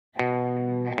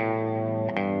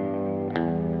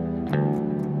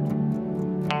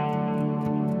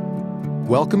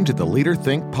Welcome to the Leader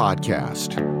Think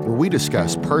podcast, where we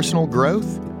discuss personal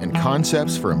growth and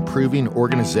concepts for improving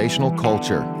organizational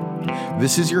culture.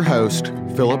 This is your host,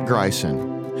 Philip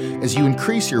Greisen. As you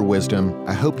increase your wisdom,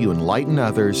 I hope you enlighten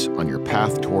others on your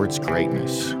path towards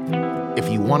greatness.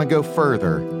 If you want to go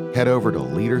further, head over to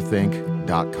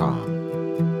leaderthink.com.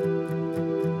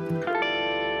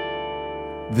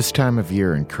 This time of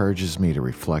year encourages me to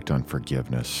reflect on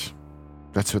forgiveness.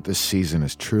 That's what this season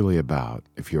is truly about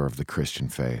if you're of the Christian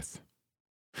faith.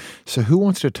 So who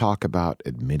wants to talk about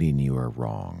admitting you are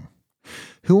wrong?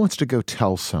 Who wants to go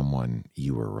tell someone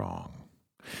you were wrong?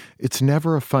 It's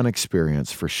never a fun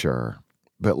experience for sure,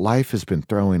 but life has been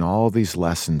throwing all these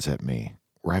lessons at me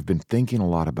where I've been thinking a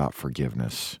lot about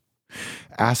forgiveness.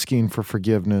 Asking for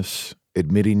forgiveness,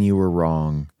 admitting you were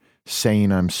wrong,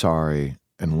 saying I'm sorry,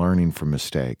 and learning from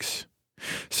mistakes.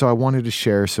 So I wanted to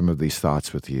share some of these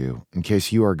thoughts with you in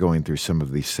case you are going through some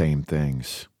of these same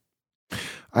things.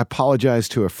 I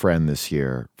apologized to a friend this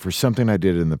year for something I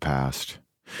did in the past,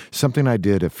 something I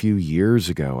did a few years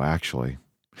ago, actually.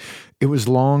 It was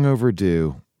long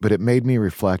overdue, but it made me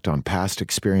reflect on past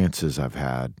experiences I've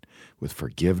had with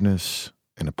forgiveness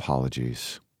and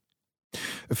apologies.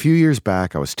 A few years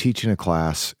back, I was teaching a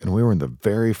class, and we were in the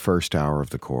very first hour of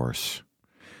the course.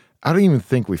 I don't even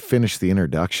think we finished the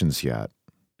introductions yet.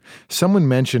 Someone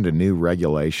mentioned a new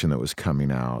regulation that was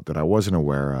coming out that I wasn't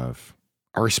aware of.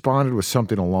 I responded with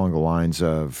something along the lines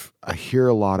of, I hear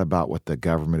a lot about what the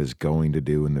government is going to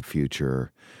do in the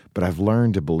future, but I've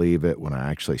learned to believe it when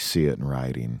I actually see it in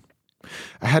writing.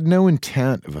 I had no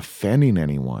intent of offending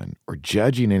anyone or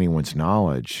judging anyone's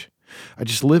knowledge. I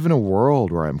just live in a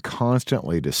world where I'm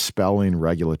constantly dispelling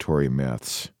regulatory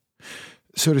myths.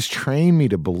 So it has trained me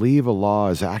to believe a law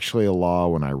is actually a law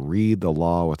when I read the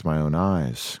law with my own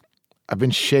eyes. I've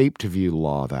been shaped to view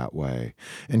law that way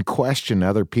and question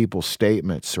other people's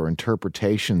statements or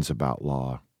interpretations about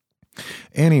law.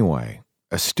 Anyway,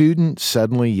 a student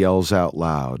suddenly yells out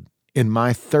loud, "In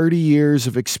my 30 years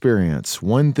of experience,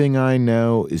 one thing I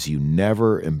know is you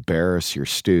never embarrass your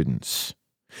students."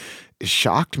 It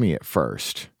shocked me at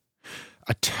first.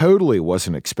 I totally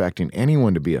wasn't expecting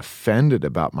anyone to be offended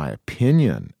about my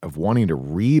opinion of wanting to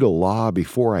read a law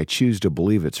before I choose to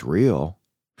believe it's real.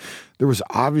 There was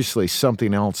obviously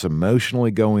something else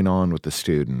emotionally going on with the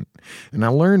student, and I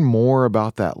learned more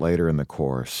about that later in the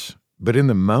course. But in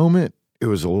the moment, it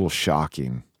was a little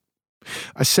shocking.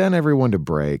 I sent everyone to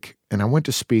break, and I went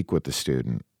to speak with the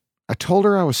student. I told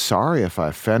her I was sorry if I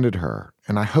offended her,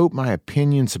 and I hope my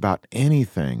opinions about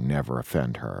anything never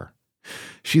offend her.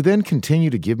 She then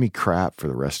continued to give me crap for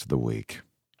the rest of the week.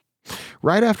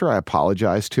 Right after I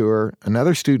apologized to her,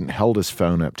 another student held his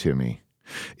phone up to me.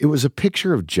 It was a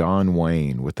picture of John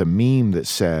Wayne with a meme that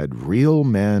said, "Real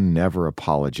men never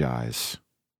apologize."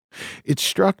 It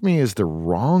struck me as the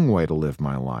wrong way to live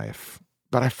my life,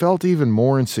 but I felt even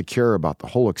more insecure about the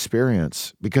whole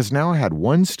experience because now I had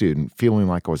one student feeling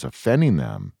like I was offending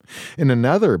them, and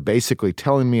another basically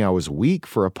telling me I was weak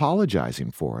for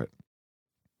apologizing for it.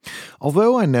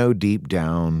 Although I know deep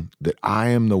down that I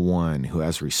am the one who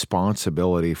has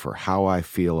responsibility for how I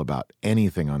feel about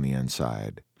anything on the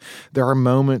inside, there are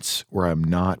moments where I'm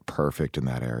not perfect in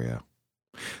that area.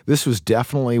 This was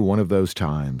definitely one of those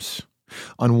times.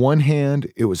 On one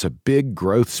hand, it was a big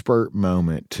growth spurt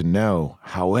moment to know,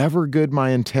 however good my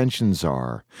intentions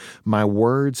are, my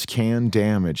words can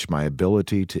damage my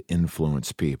ability to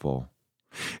influence people.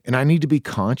 And I need to be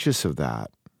conscious of that.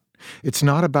 It's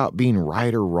not about being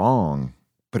right or wrong,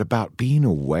 but about being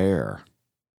aware.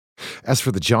 As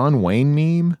for the John Wayne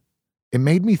meme, it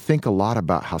made me think a lot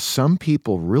about how some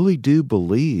people really do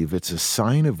believe it's a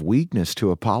sign of weakness to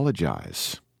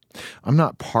apologize. I'm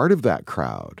not part of that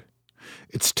crowd.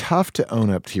 It's tough to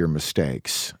own up to your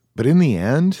mistakes, but in the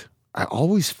end, I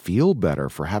always feel better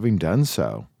for having done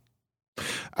so.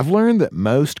 I've learned that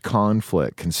most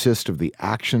conflict consists of the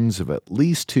actions of at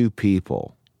least two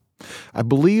people. I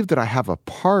believe that I have a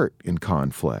part in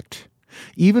conflict,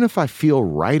 even if I feel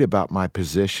right about my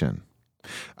position.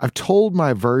 I've told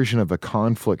my version of a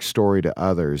conflict story to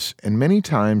others, and many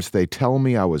times they tell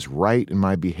me I was right in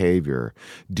my behavior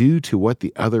due to what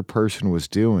the other person was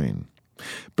doing.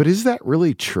 But is that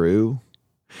really true?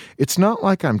 It's not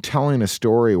like I'm telling a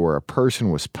story where a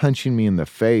person was punching me in the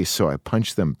face, so I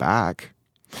punched them back.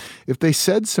 If they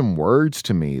said some words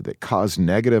to me that caused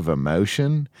negative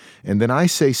emotion, and then I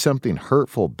say something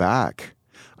hurtful back,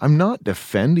 I'm not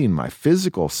defending my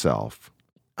physical self.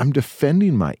 I'm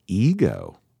defending my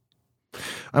ego.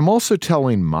 I'm also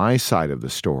telling my side of the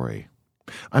story.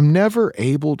 I'm never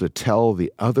able to tell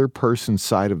the other person's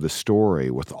side of the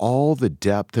story with all the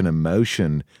depth and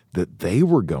emotion that they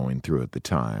were going through at the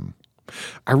time.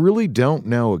 I really don't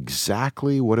know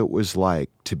exactly what it was like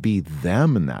to be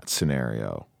them in that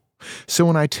scenario. So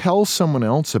when I tell someone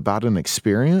else about an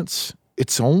experience,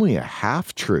 it's only a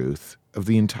half-truth of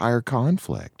the entire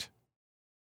conflict.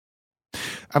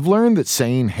 I've learned that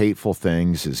saying hateful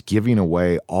things is giving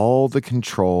away all the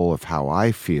control of how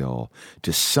I feel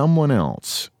to someone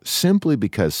else simply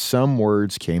because some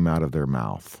words came out of their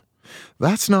mouth.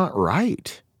 That's not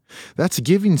right. That's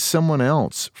giving someone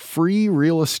else free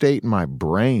real estate in my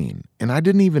brain, and I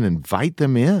didn't even invite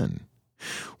them in.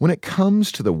 When it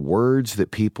comes to the words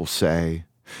that people say,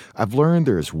 I've learned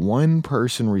there is one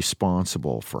person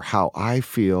responsible for how I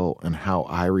feel and how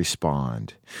I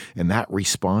respond, and that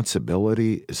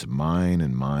responsibility is mine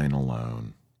and mine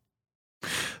alone.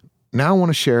 Now I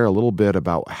want to share a little bit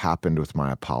about what happened with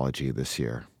my apology this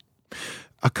year.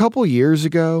 A couple years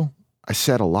ago, I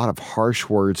said a lot of harsh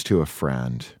words to a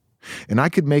friend, and I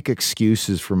could make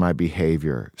excuses for my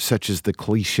behavior, such as the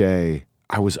cliche,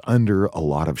 I was under a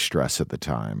lot of stress at the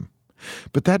time.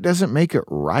 But that doesn't make it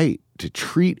right to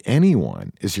treat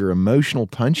anyone as your emotional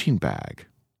punching bag.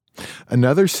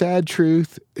 Another sad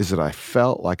truth is that I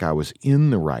felt like I was in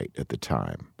the right at the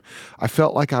time. I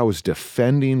felt like I was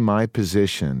defending my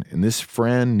position, and this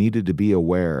friend needed to be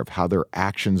aware of how their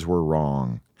actions were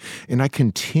wrong. And I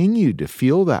continued to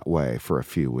feel that way for a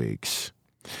few weeks.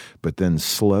 But then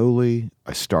slowly,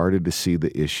 I started to see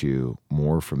the issue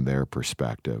more from their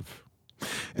perspective.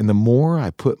 And the more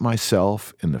I put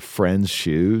myself in the friend's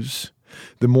shoes,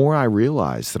 the more I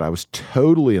realized that I was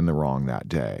totally in the wrong that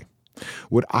day.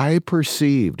 What I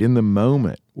perceived in the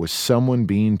moment was someone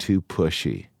being too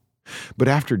pushy. But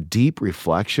after deep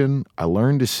reflection, I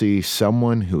learned to see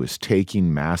someone who is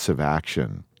taking massive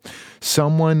action.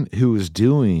 Someone who is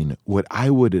doing what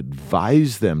I would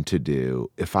advise them to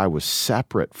do if I was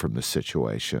separate from the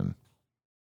situation.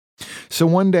 So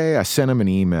one day I sent him an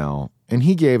email, and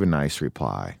he gave a nice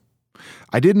reply.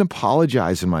 I didn't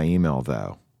apologize in my email,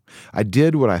 though. I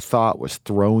did what I thought was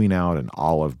throwing out an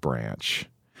olive branch.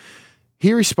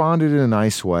 He responded in a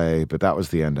nice way, but that was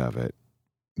the end of it.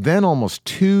 Then, almost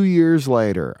 2 years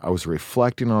later, I was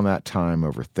reflecting on that time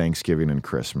over Thanksgiving and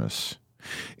Christmas.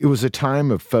 It was a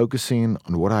time of focusing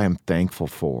on what I am thankful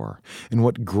for and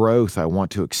what growth I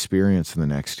want to experience in the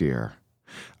next year.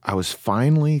 I was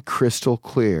finally crystal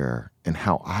clear in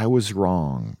how I was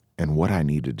wrong and what I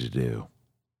needed to do.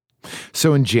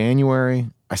 So in January,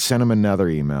 I sent him another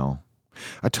email.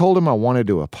 I told him I wanted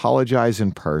to apologize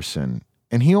in person,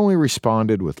 and he only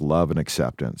responded with love and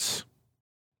acceptance.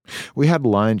 We had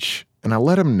lunch, and I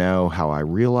let him know how I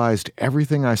realized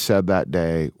everything I said that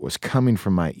day was coming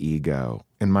from my ego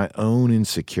and my own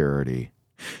insecurity,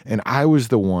 and I was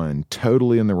the one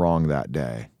totally in the wrong that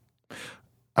day.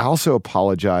 I also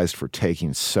apologized for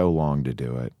taking so long to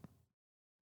do it.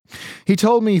 He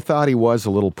told me he thought he was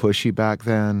a little pushy back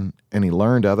then, and he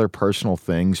learned other personal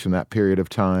things from that period of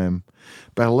time,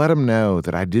 but I let him know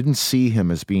that I didn't see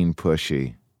him as being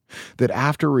pushy, that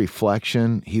after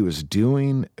reflection, he was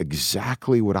doing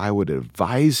exactly what I would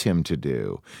advise him to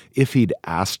do if he'd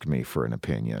asked me for an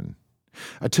opinion.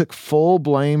 I took full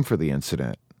blame for the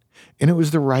incident, and it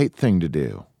was the right thing to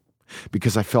do,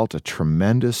 because I felt a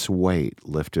tremendous weight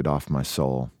lifted off my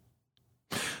soul.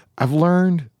 I've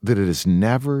learned that it is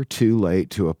never too late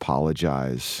to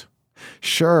apologize.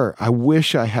 Sure, I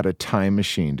wish I had a time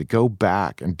machine to go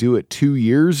back and do it 2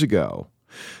 years ago,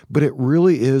 but it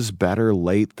really is better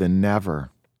late than never.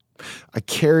 I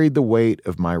carried the weight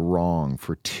of my wrong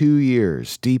for 2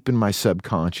 years deep in my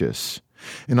subconscious,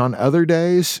 and on other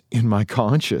days, in my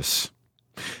conscious.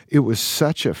 It was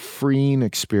such a freeing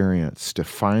experience to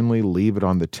finally leave it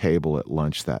on the table at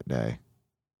lunch that day.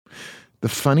 The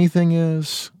funny thing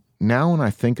is, now when I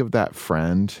think of that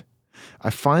friend, I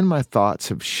find my thoughts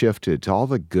have shifted to all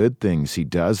the good things he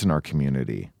does in our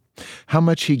community, how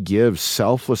much he gives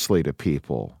selflessly to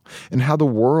people, and how the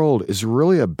world is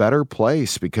really a better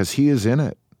place because he is in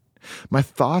it. My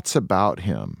thoughts about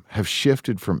him have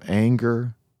shifted from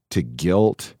anger to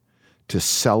guilt to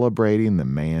celebrating the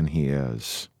man he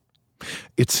is.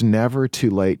 It's never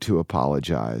too late to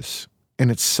apologize,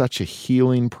 and it's such a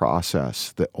healing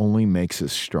process that only makes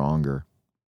us stronger.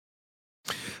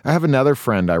 I have another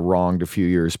friend I wronged a few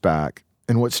years back,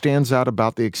 and what stands out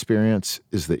about the experience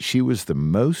is that she was the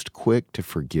most quick to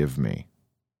forgive me.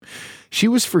 She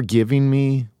was forgiving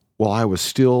me while I was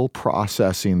still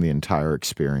processing the entire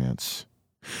experience.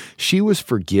 She was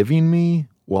forgiving me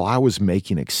while I was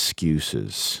making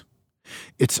excuses.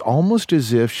 It's almost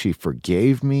as if she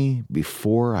forgave me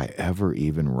before I ever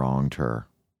even wronged her.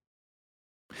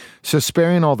 So,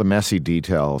 sparing all the messy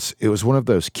details, it was one of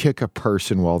those kick a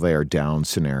person while they are down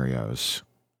scenarios.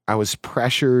 I was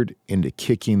pressured into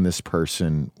kicking this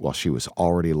person while she was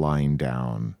already lying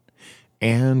down,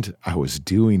 and I was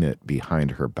doing it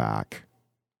behind her back.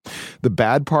 The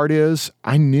bad part is,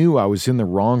 I knew I was in the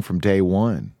wrong from day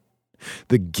one.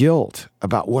 The guilt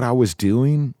about what I was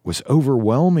doing was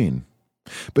overwhelming.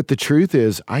 But the truth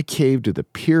is, I caved to the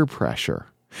peer pressure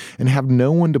and have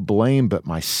no one to blame but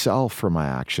myself for my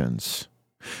actions.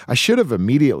 I should have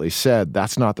immediately said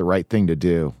that's not the right thing to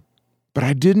do, but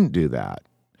I didn't do that.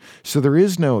 So there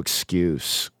is no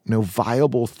excuse, no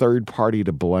viable third party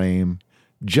to blame,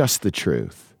 just the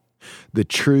truth. The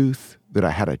truth that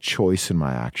I had a choice in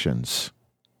my actions.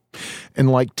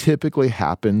 And like typically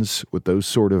happens with those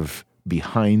sort of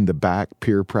behind the back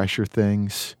peer pressure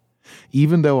things,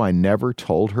 even though I never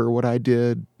told her what I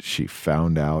did, she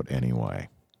found out anyway.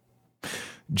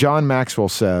 John Maxwell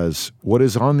says, "What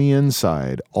is on the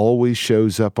inside always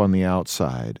shows up on the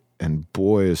outside," and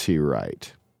boy is he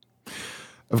right.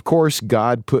 Of course,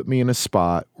 God put me in a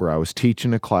spot where I was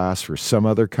teaching a class for some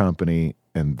other company,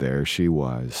 and there she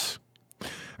was.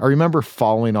 I remember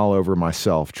falling all over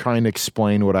myself, trying to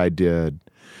explain what I did,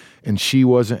 and she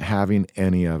wasn't having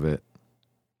any of it.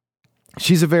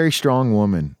 She's a very strong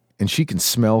woman, and she can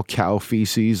smell cow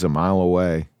feces a mile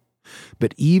away.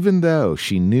 But even though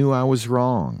she knew I was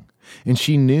wrong, and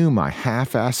she knew my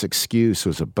half-ass excuse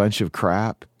was a bunch of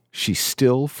crap, she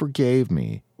still forgave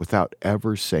me without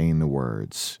ever saying the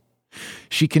words.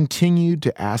 She continued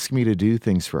to ask me to do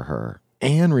things for her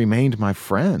and remained my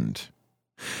friend.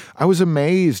 I was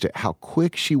amazed at how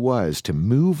quick she was to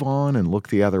move on and look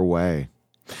the other way.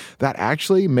 That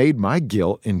actually made my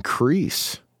guilt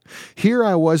increase. Here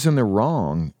I was in the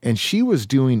wrong, and she was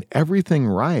doing everything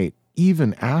right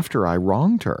even after I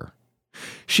wronged her.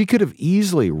 She could have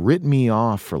easily written me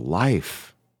off for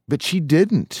life, but she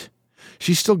didn't.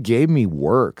 She still gave me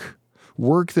work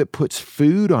that puts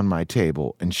food on my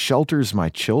table and shelters my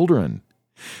children.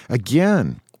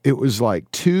 Again, it was like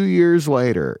 2 years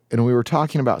later, and we were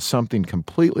talking about something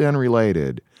completely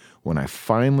unrelated when I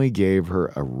finally gave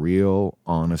her a real,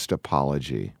 honest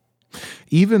apology.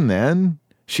 Even then,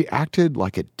 she acted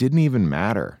like it didn't even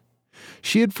matter.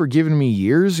 She had forgiven me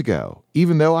years ago,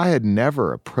 even though I had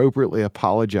never appropriately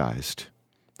apologized.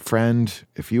 Friend,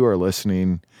 if you are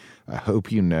listening, I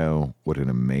hope you know what an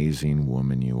amazing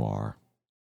woman you are.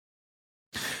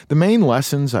 The main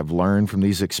lessons I've learned from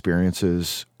these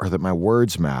experiences are that my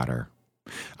words matter.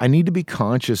 I need to be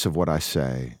conscious of what I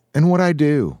say and what I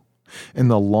do, and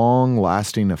the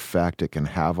long-lasting effect it can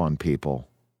have on people.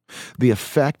 The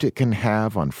effect it can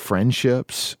have on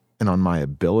friendships and on my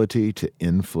ability to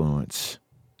influence.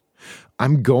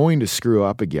 I'm going to screw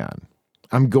up again.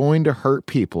 I'm going to hurt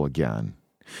people again.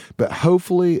 But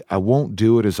hopefully I won't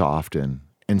do it as often,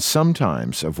 and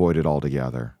sometimes avoid it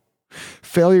altogether.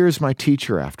 Failure is my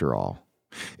teacher, after all.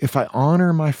 If I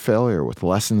honor my failure with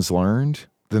lessons learned,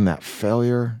 then that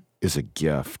failure is a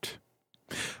gift.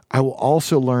 I will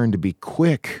also learn to be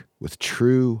quick with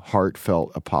true,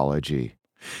 heartfelt apology,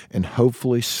 and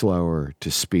hopefully slower to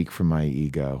speak from my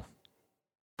ego.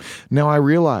 Now, I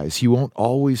realize you won't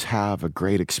always have a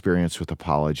great experience with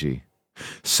apology.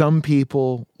 Some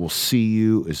people will see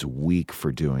you as weak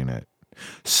for doing it.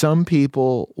 Some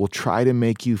people will try to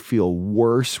make you feel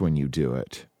worse when you do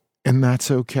it, and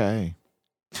that's okay.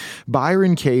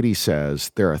 Byron Katie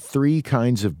says there are 3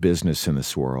 kinds of business in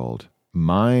this world: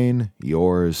 mine,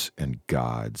 yours, and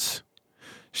God's.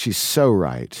 She's so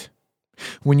right.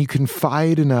 When you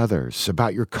confide in others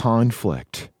about your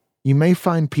conflict, you may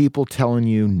find people telling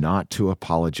you not to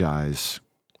apologize,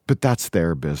 but that's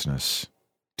their business.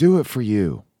 Do it for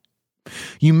you.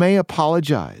 You may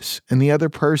apologize, and the other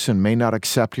person may not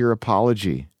accept your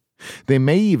apology. They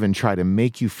may even try to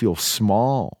make you feel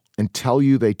small and tell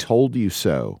you they told you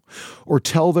so, or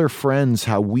tell their friends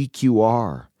how weak you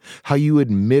are, how you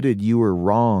admitted you were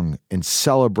wrong, and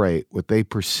celebrate what they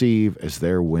perceive as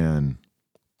their win.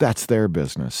 That's their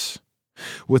business.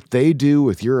 What they do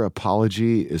with your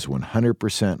apology is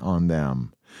 100% on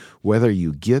them, whether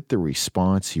you get the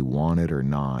response you wanted or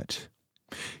not.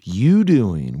 You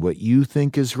doing what you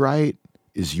think is right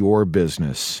is your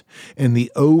business, and the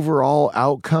overall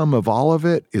outcome of all of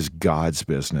it is God's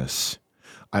business.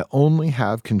 I only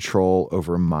have control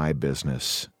over my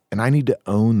business, and I need to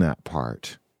own that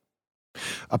part.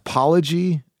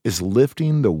 Apology is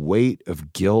lifting the weight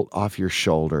of guilt off your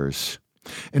shoulders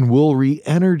and will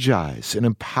re-energize and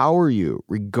empower you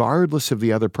regardless of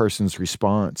the other person's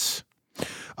response.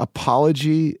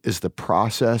 Apology is the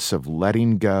process of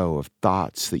letting go of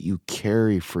thoughts that you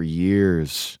carry for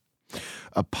years.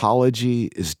 Apology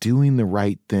is doing the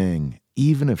right thing,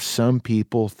 even if some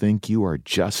people think you are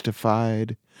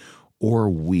justified or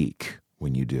weak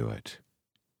when you do it.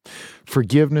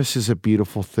 Forgiveness is a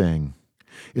beautiful thing.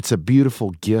 It's a beautiful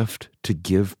gift to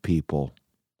give people.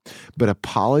 But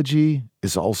apology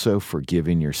is also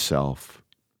forgiving yourself.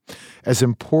 As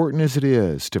important as it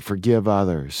is to forgive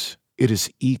others, it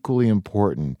is equally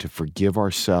important to forgive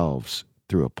ourselves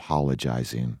through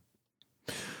apologizing.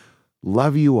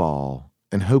 Love you all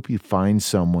and hope you find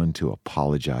someone to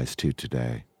apologize to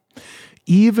today,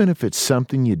 even if it's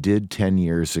something you did 10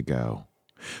 years ago.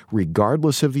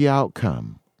 Regardless of the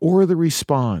outcome or the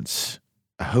response,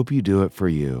 I hope you do it for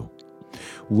you.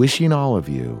 Wishing all of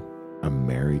you a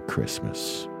Merry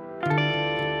Christmas.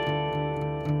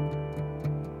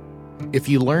 If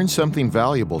you learned something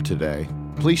valuable today,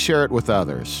 please share it with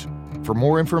others. For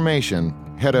more information,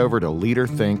 head over to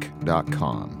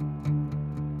leaderthink.com.